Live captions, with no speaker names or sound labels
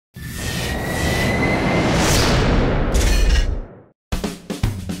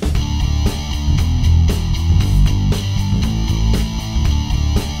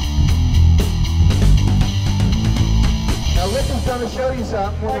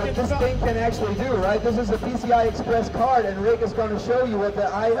something what this thing can actually do, right? This is a PCI Express card, and Rick is going to show you what the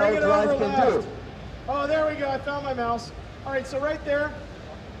I/O drive can do. Oh, there we go. I found my mouse. All right, so right there,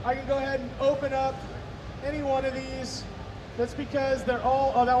 I can go ahead and open up any one of these. That's because they're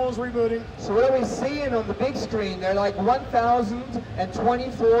all, oh, that one was rebooting. So what are we seeing on the big screen? There are like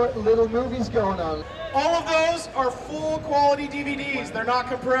 1,024 little movies going on. All of those are full quality DVDs. They're not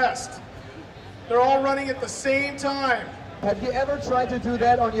compressed. They're all running at the same time. Have you ever tried to do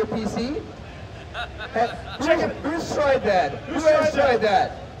that on your PC? Who's tried that? Who has tried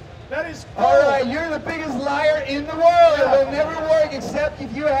that? That is cool. All right, you're the biggest liar in the world. It will never work except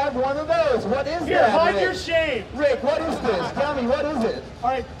if you have one of those. What is Here, that, hide Rick? your shame. Rick, what is this? Tell me, what is it?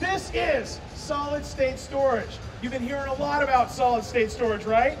 All right, this is solid state storage. You've been hearing a lot about solid state storage,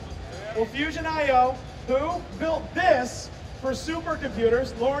 right? Well, Fusion IO, who built this for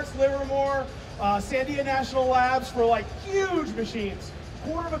supercomputers, Lawrence Livermore, Sandia National Labs, for like huge machines,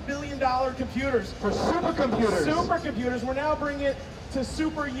 $250 million computers. For supercomputers. Supercomputers, we're now bringing it to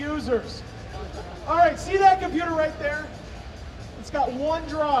super users. All right, see that computer right there? It's got one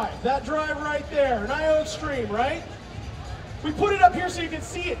drive, that drive right there, an IO Extreme, right? We put it up here so you can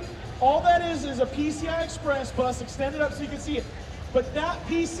see it. All that is a PCI Express bus extended up so you can see it. But that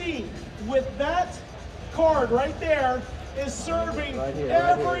PC with that card right there is serving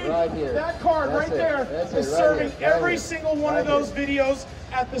that card right there is serving every single one of those videos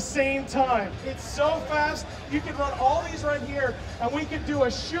at the same time. It's so fast, you can run all these right here, and we can do a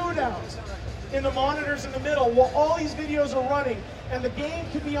shootout in the monitors in the middle while all these videos are running, and the game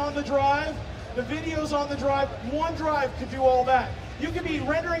could be on the drive, the video's on the drive, one drive could do all that. You could be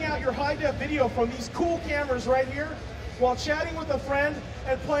rendering out your high-def video from these cool cameras right here while chatting with a friend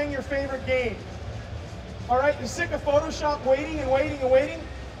and playing your favorite game. All right, you're sick of Photoshop waiting and waiting and waiting?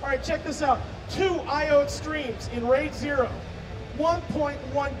 All right, check this out. 2 IO Extremes in RAID 0.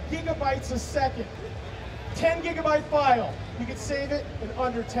 1.1 gigabytes a second. 10 gigabyte file. You can save it in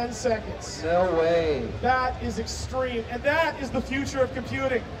under 10 seconds. No way. That is extreme, and that is the future of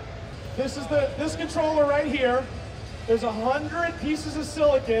computing. This is this controller right here. There's 100 pieces of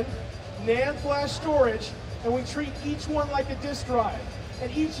silicon, NAND flash storage, and we treat each one like a disk drive.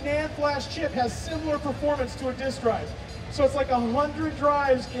 And each NAND flash chip has similar performance to a disk drive. So it's like 100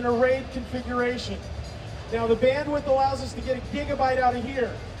 drives in a RAID configuration. Now the bandwidth allows us to get a gigabyte out of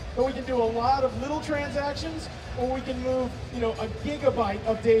here, but we can do a lot of little transactions, or we can move, a gigabyte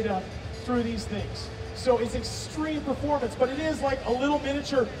of data through these things. So it's extreme performance, but it is like a little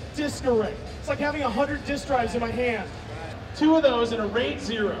miniature disk array. It's like having 100 disk drives in my hand. 2 of those in a RAID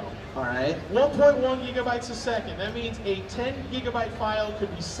 0. All right. 1.1 gigabytes a second. That means a 10 gigabyte file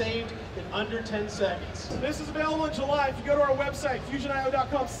could be saved in under 10 seconds. This is available in July. If you go to our website,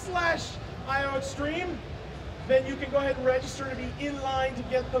 fusionio.com/IO Extreme, then you can go ahead and register to be in line to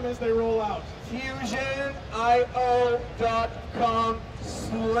get them as they roll out. fusionio.com/IO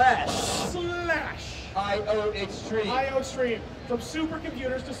Extreme. IO Extreme. From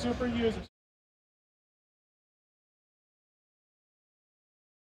supercomputers to super users.